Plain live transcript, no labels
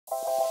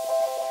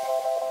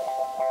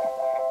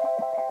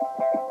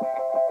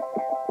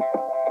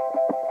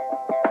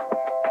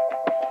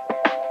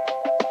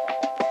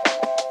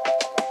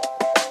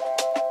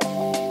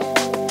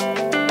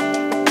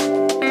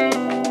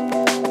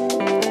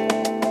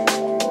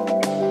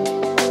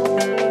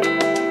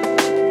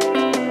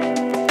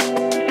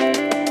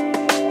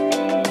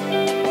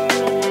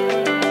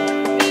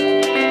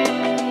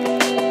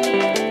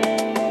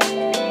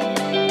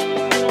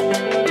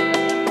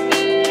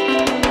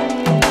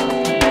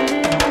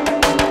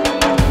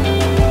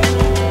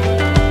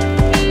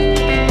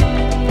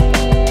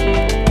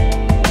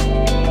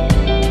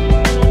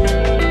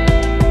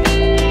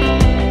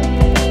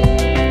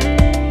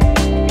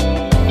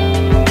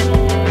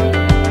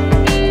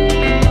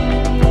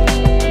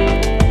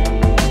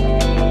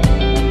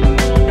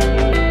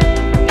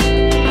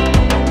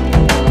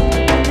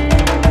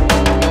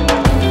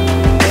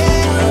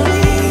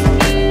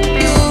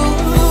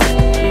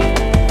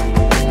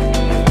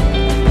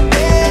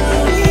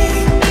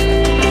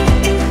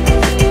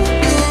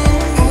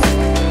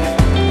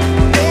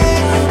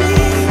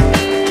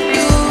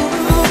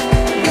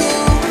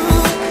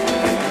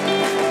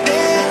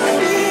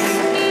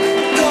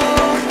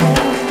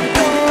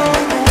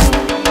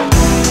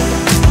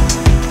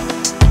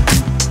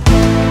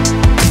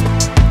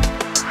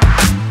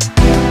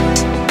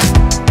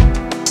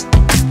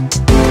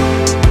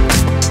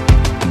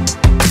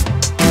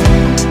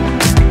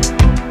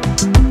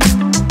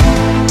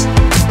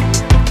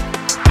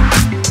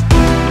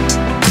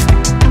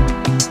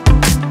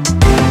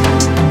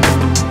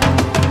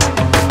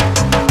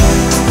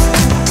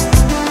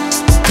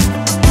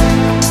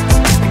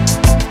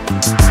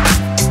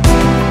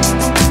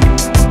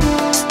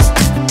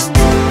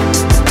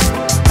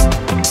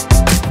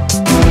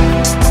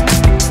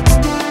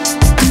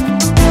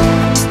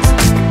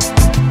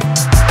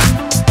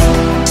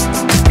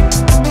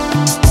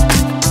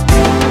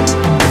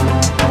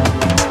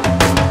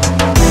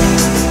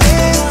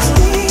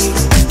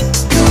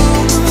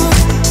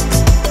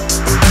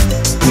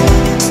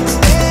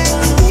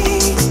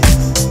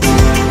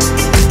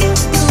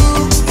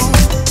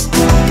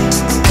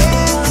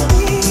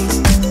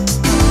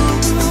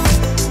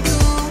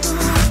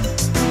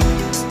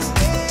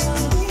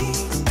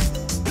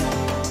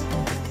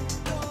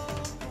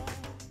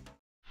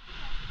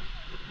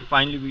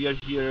Finally we are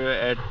here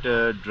at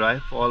Dry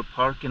Fall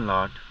parking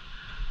lot.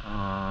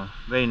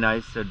 Very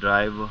nice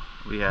drive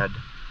we had,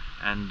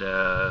 and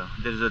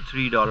there's a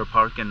 $3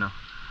 parking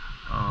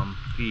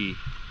fee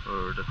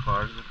for the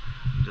cars.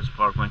 Just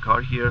park my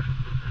car here.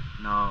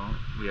 Now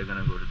we are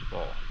gonna go to the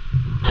fall.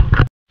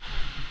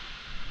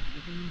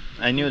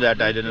 I knew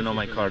that, I didn't know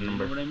my car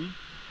number. You know what I mean?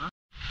 Huh?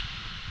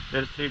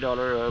 There's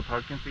 $3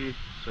 parking fee,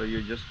 so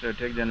you just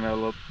take the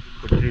envelope,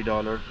 put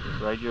 $3,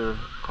 write your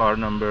car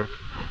number,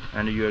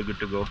 and you are good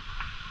to go.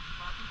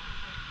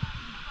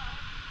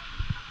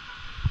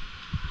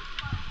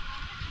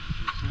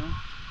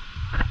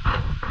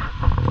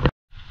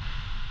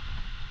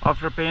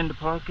 After paying the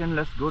parking,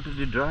 let's go to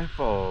the dry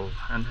fall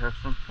and have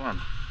some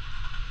fun.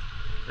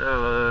 There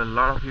are a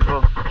lot of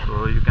people,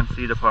 so you can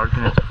see the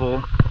parking is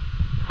full.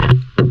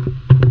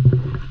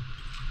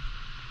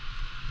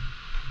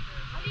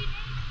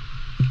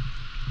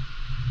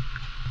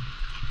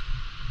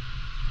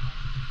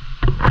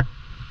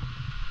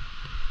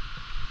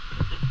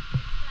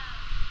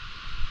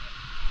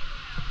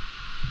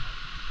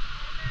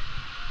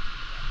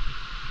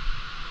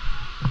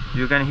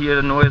 You can hear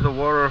the noise of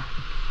water.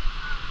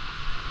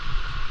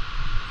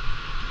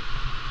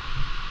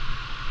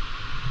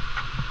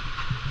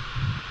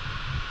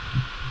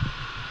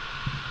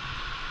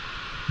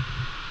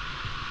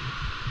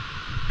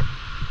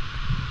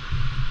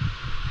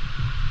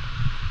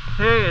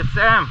 Hey,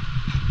 Sam.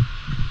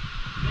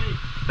 Hey.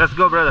 Let's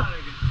go, brother.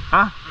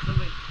 Huh?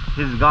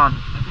 He's gone.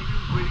 I think he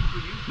was waiting for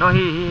you. No,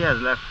 he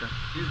has left.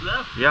 He's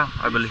left? Yeah,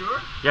 I believe.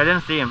 Sure? Yeah, I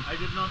didn't see him. I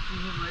did not see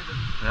him either.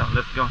 Yeah,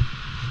 let's go.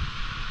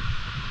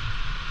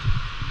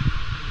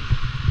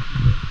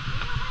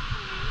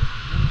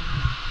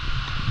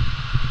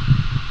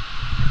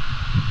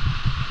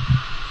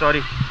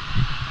 Sorry.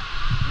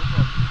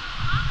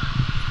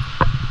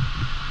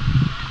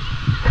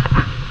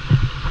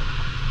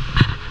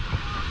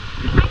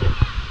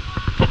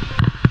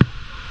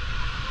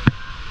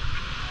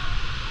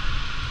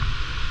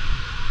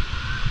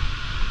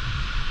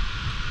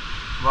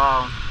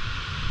 Wow,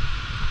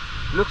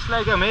 looks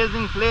like an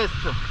amazing place.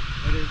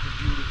 It is a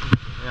beautiful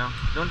place. Yeah,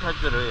 don't touch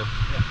the rail.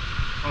 Yeah.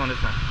 Come on this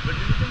time. But do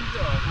you think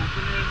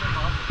open air is a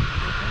must?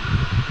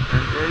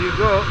 And there you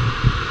go.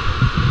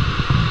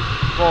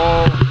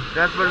 Oh,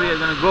 that's where we are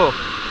gonna go.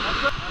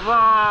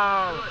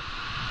 Wow,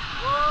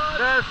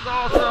 that's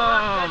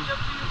awesome.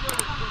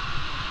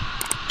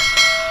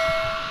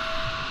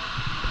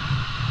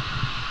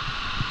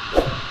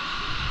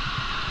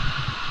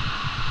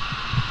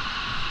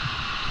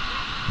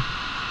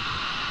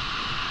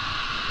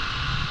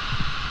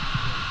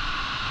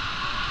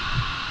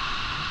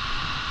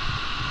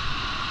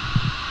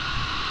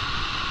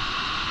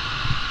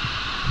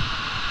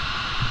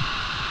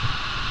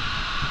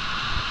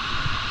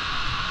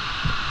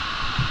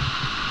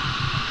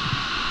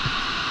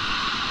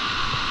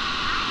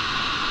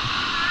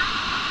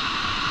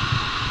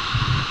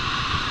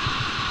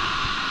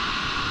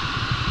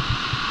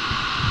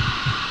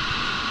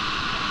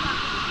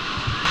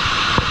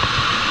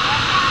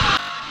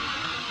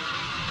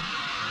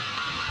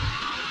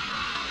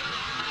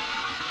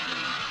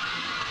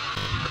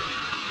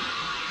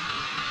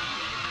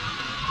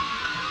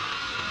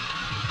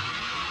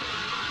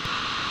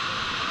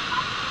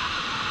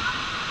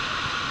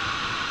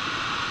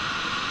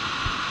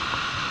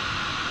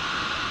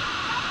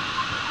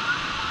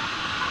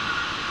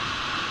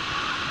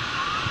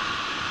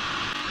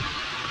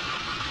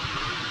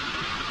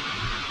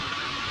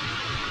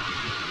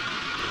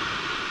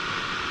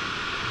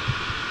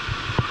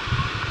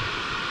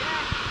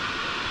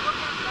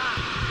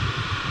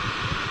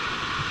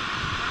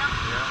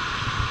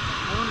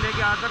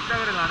 सकता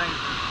है अगर लाना है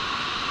इसमें।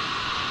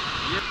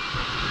 ये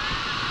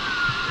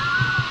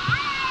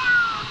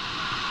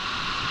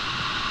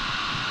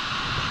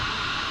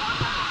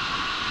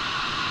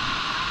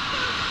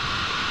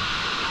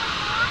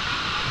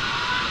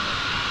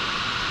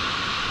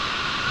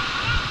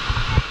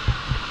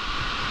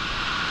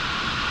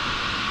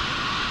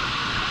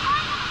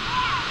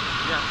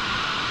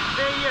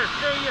stay here,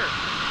 stay here.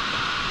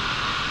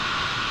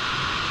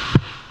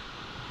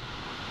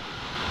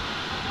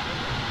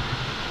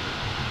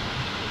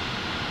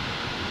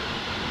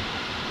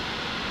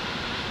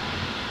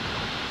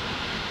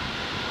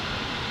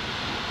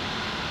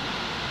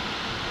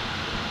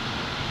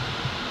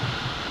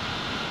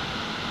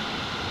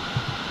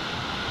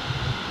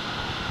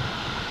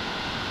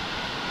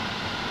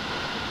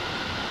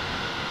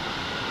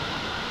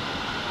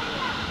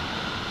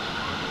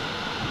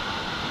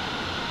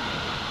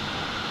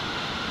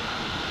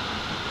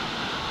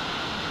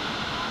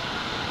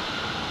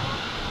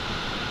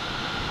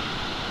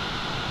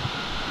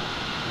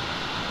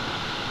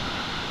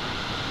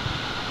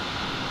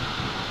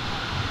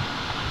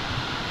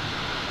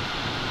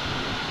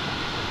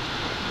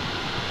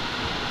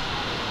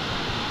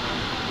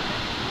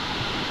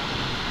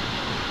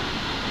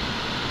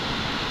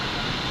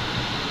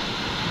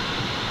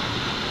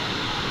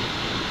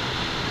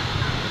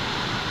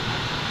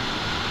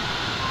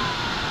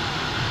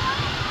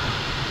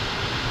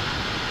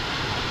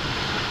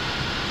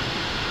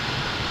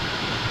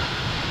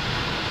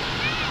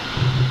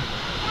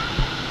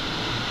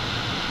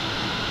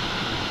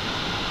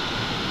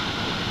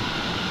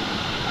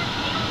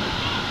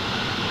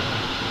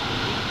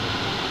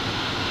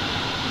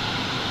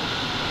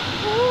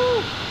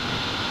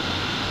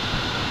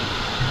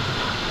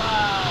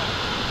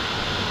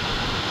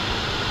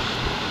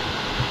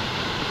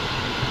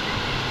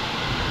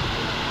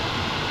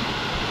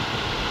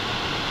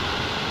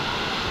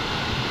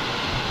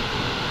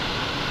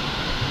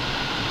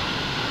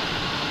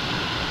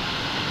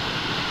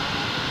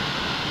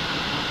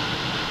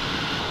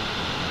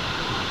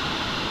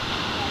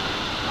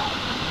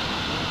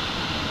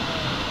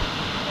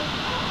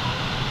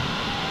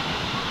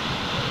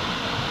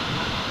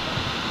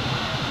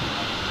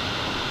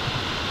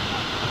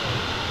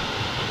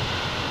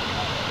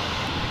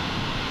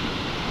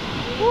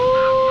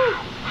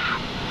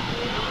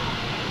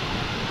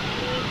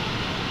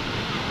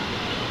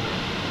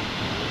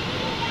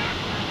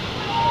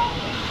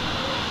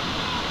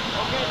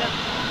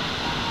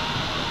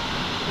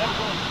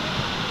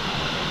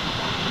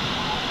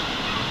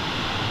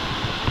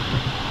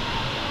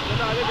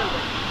 आगे चलते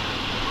हैं।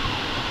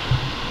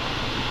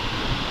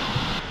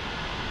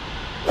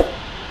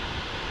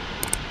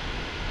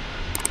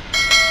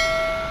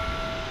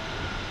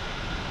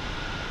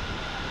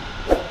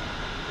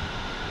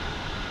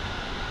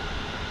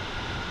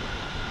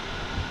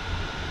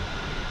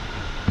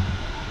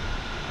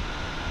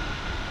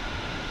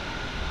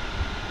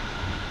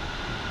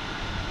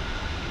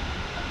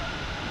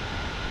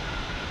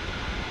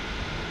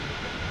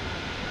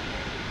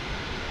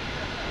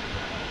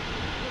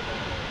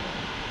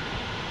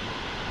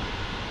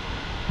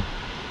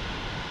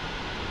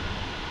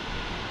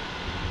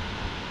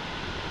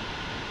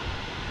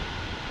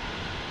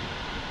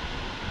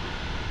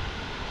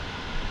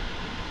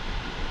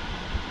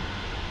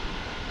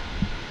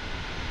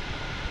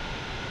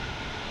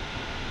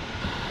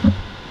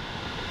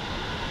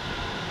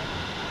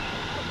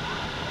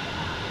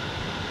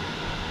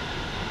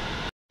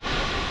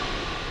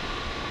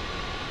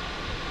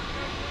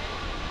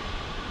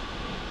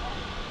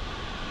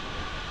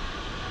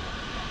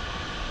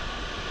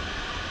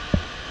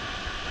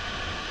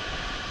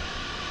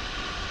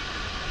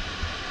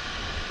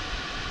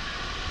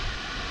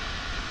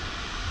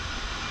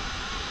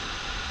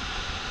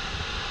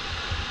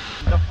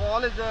 The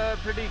fall is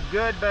pretty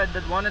good, but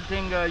that one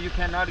thing you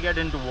cannot get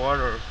into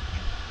water.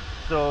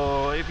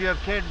 So if you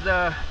have kids,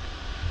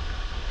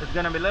 it's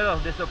gonna be a little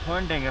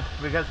disappointing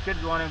because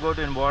kids want to go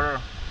to in water.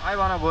 I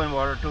want to go in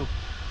water too.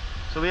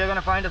 So we are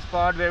gonna find a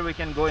spot where we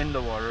can go in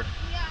the water.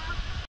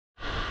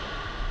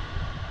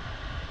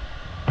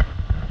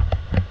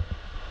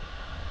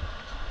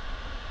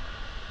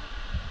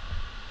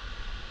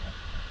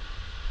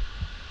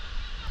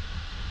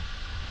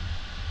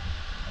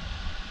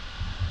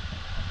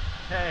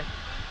 Hey,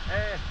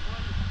 hey,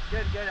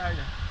 good, good.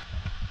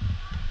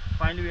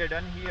 Finally, we are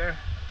done here.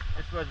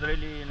 This was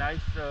really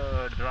nice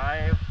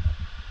drive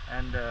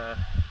and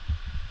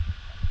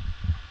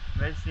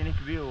very scenic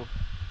view.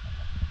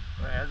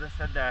 But as I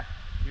said, that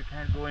you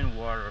can't go in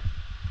water.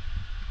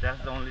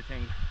 That's the only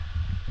thing.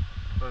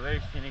 But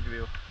very scenic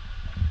view.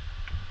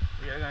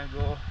 We are gonna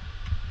go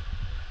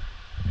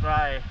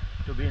try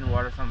to be in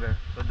water somewhere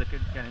so the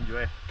kids can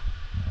enjoy.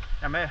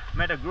 I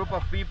met a group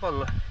of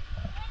people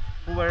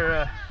who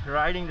were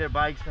riding their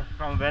bikes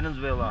from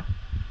Venezuela,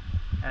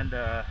 and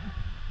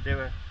they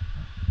were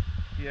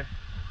here.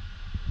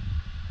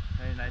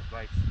 Very nice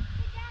bikes.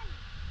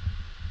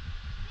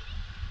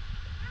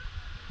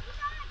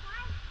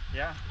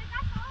 Yeah.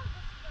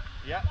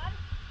 Yeah.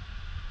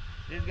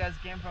 These guys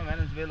came from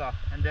Venezuela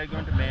and they're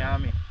going to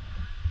Miami.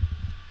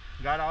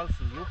 got all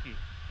Suzuki,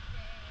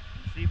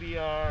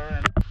 CBR,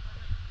 and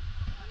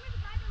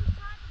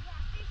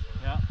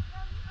yeah.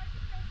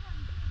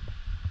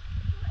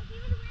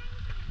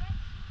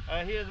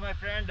 Here's my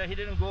friend. He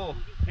didn't go.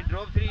 He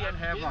drove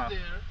 3.5 miles. There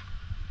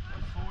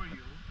before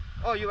you.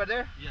 Oh, you were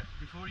there? Yes,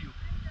 before you.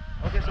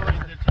 Okay, so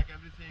They check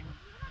everything.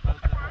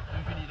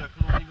 If you need a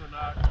clothing or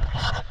not.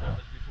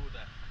 But before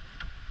that.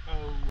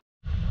 Oh.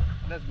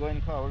 let's go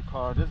in our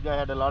car. This guy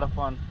had a lot of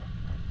fun.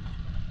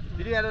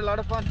 Did you have a lot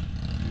of fun?